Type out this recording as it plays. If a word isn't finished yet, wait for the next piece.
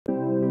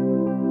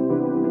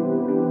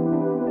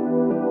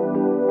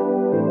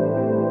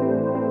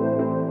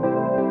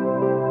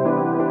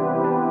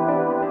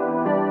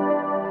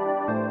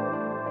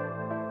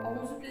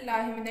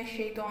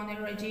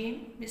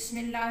Minash-Shaytanir-Rajim.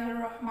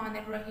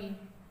 Bismillahir-Rahmanir-Rahim.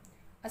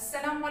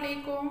 Assalamu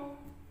alaikum.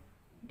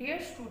 Dear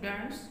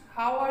students,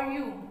 how are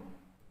you?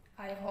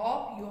 I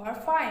hope you are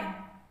fine.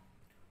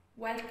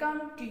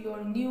 Welcome to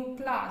your new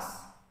class.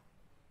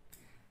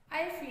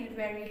 I feel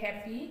very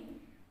happy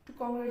to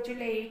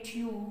congratulate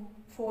you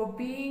for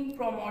being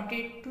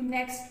promoted to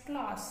next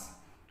class.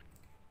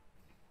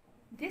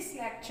 This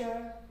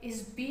lecture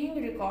is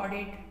being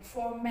recorded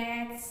for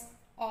maths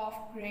of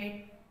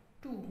grade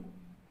 2.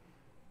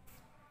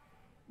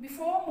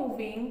 Before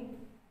moving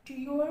to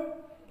your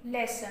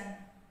lesson,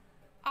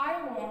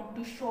 I want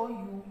to show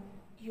you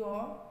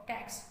your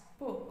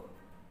textbook.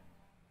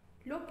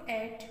 Look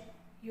at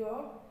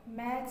your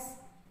maths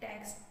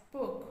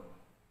textbook.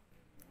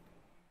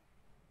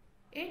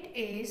 It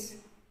is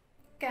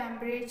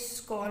Cambridge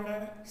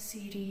Scholar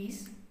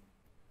Series,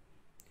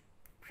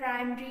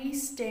 Primary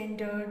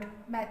Standard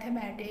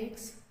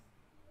Mathematics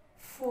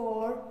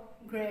for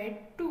grade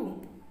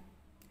 2.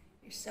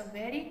 It's a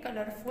very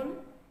colorful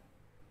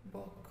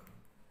book.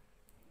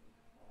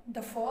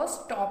 The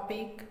first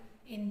topic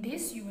in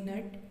this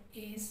unit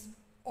is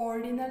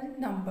ordinal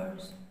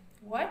numbers.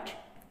 What?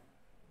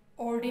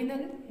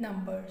 Ordinal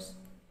numbers.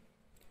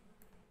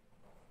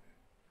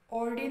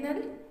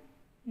 Ordinal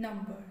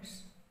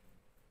numbers.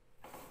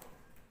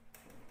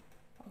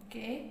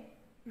 Okay,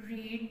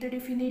 read the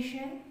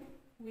definition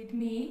with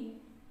me.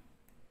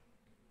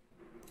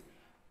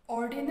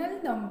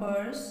 Ordinal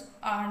numbers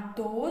are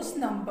those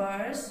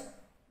numbers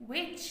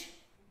which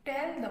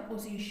tell the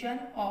position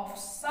of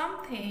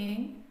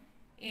something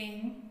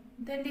in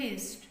the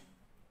list.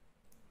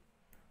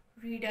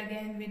 Read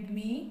again with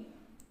me.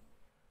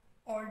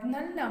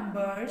 Ordinal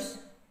numbers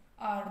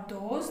are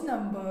those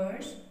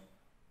numbers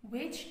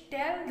which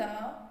tell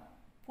the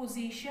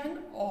position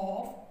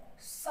of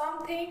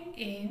something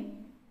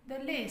in the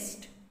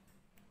list.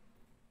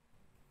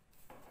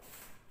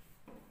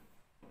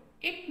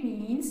 It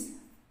means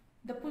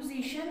the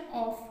position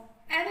of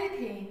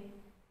anything.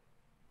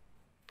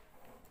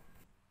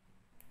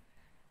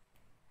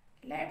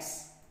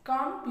 Let's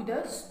come to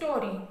the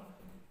story.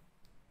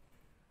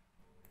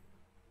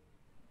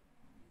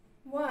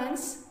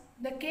 Once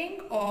the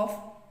king of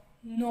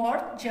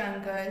North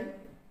Jungle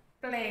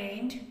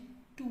planned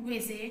to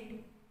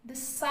visit the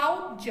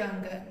South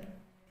Jungle.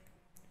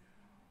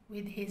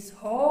 With his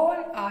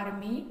whole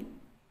army,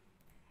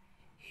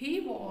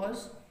 he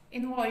was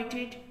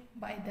invited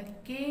by the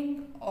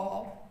king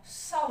of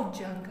South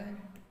Jungle.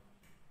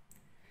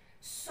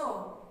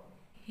 So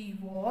he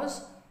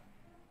was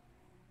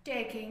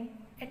taking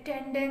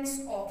attendance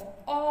of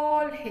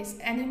all his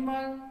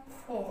animal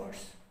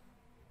force.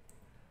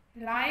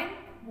 Lion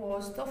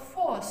was the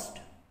first.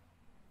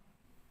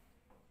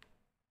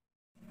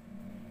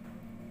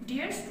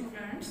 Dear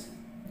students,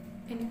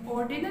 in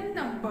ordinal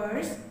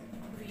numbers,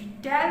 we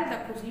tell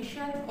the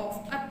position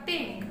of a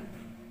thing.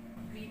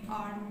 We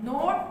are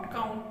not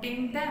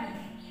counting them.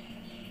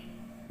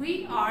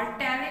 We are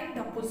telling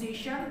the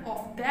position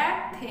of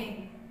that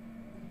thing.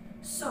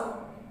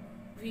 So,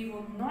 we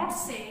would not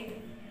say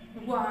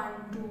 1,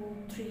 2,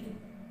 3.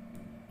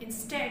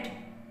 Instead,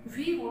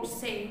 we would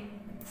say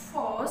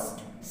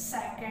first,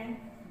 second,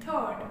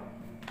 third.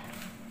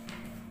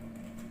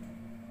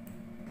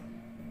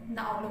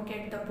 Now look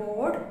at the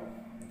board.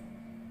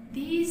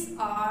 These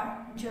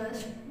are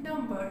just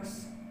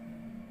numbers.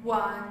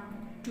 1,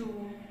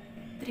 2,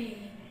 3,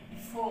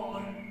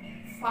 4,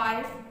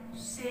 5,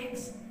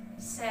 6,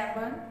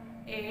 7,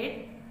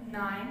 8,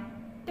 9,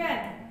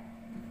 10.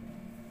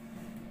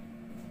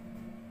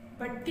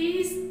 But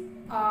these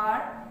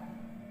are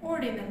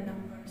ordinal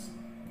numbers.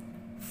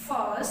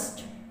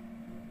 First,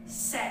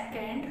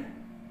 second,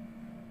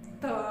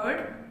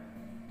 third,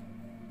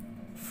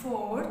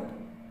 fourth,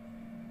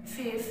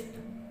 fifth,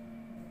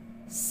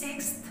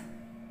 sixth,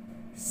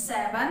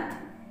 seventh,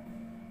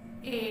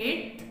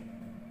 eighth,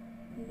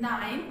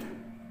 ninth,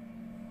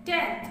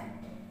 10th.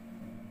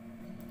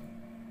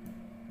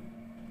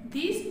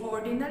 These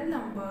ordinal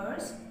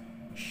numbers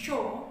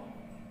show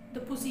the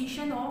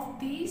position of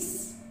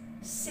these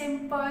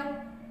simple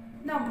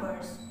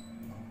numbers.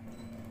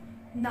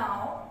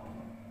 Now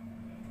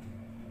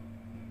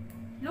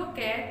look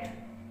at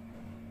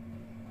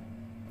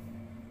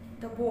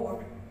the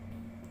board.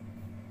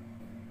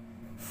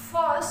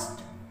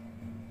 First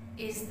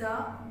is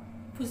the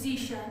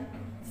position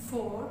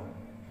for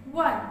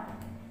 1.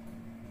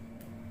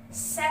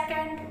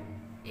 Second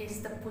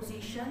is the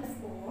position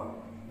for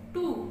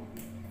 2.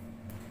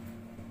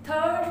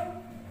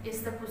 Third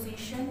is the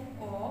position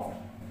of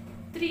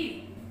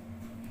 3.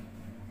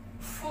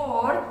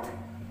 Fourth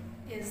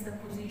is the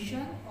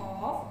position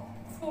of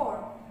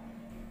 4.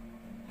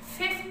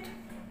 Fifth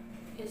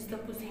is the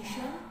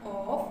position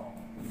of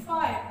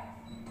 5.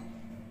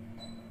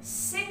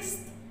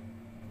 Sixth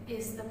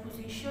is the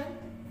position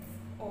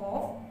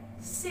of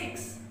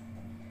 6.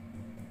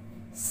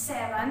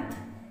 Seventh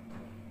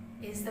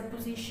is the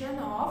position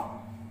of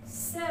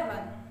 7.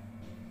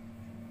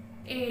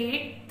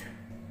 Eighth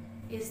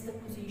is the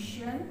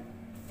position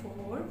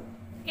for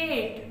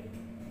 8.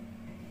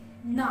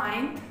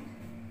 Ninth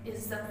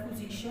is the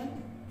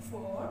position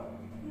for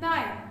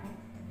 9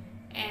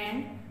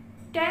 and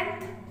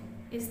 10th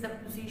is the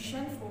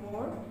position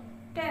for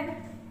 10.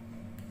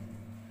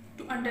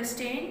 To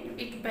understand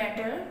it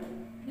better,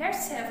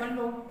 let's have a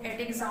look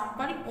at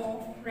example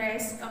of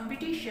race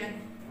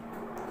competition.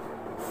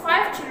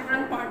 5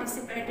 children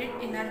participated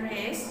in a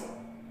race.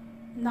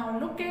 Now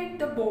look at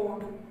the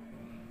board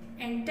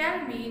and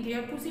tell me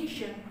their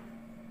position.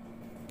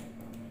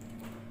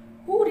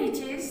 Who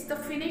reaches the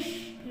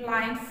finish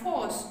line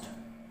first?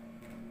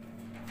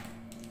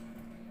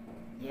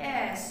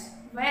 Yes,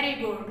 very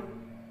good.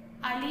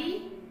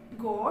 Ali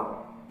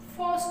got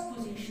first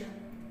position.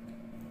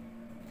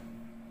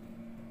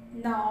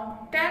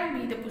 Now tell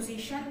me the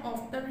position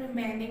of the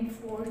remaining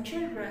 4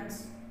 children.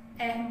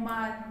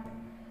 Ahmad,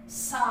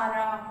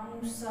 Sarah,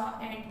 Musa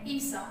and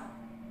Isa.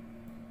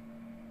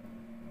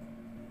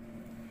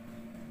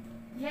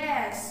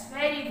 Yes,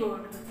 very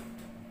good.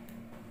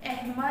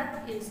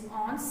 Ahmad is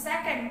on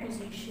 2nd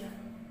position.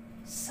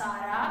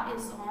 Sarah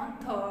is on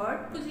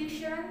 3rd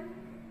position.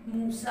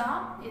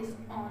 Musa is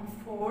on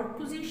 4th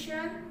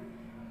position.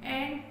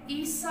 And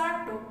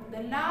Isa took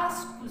the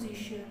last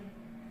position,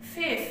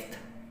 5th.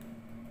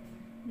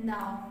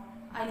 Now,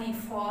 Ali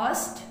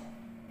 1st,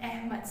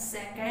 Ahmad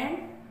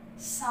 2nd,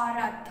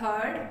 Sarah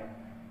 3rd,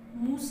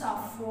 Musa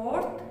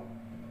 4th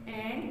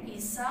and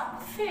Isa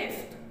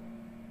 5th.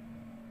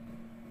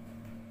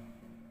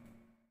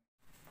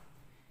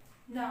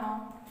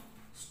 Now,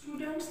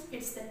 students,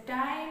 it's the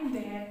time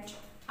that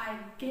I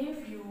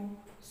gave you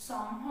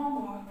some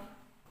homework.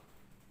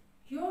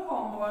 Your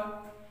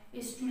homework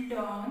is to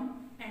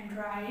learn and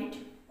write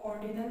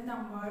ordinal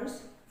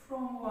numbers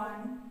from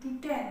 1 to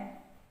 10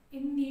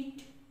 in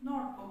neat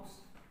notebooks.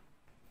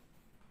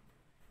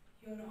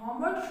 Your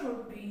homework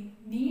should be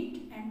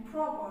neat and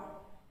proper.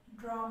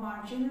 Draw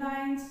margin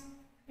lines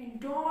and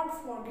don't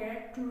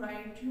forget to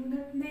write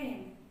unit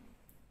name.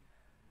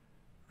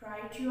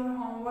 Write your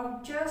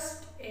homework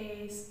just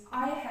as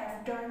I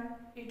have done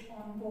it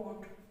on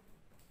board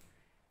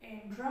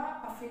and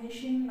draw a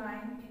finishing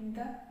line in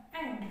the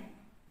end.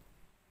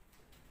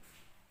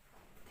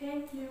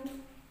 Thank you.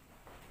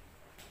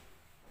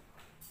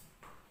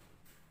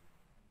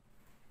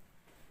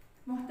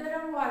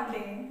 मोहतरम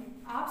वालिदैन,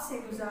 आपसे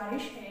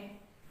गुजारिश है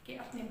कि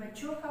अपने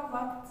बच्चों का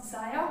वक्त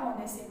ज़ाया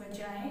होने से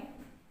बचाएं,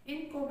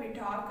 इनको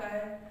बिठाकर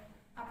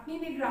अपनी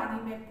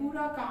निगरानी में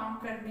पूरा काम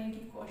करने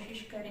की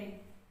कोशिश करें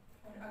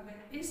और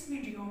अगर इस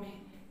वीडियो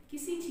में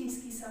किसी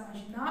चीज़ की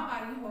समझ ना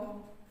आई हो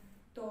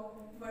तो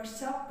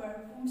व्हाट्सएप पर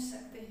पूछ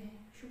सकते हैं।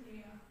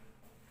 शुक्रिया।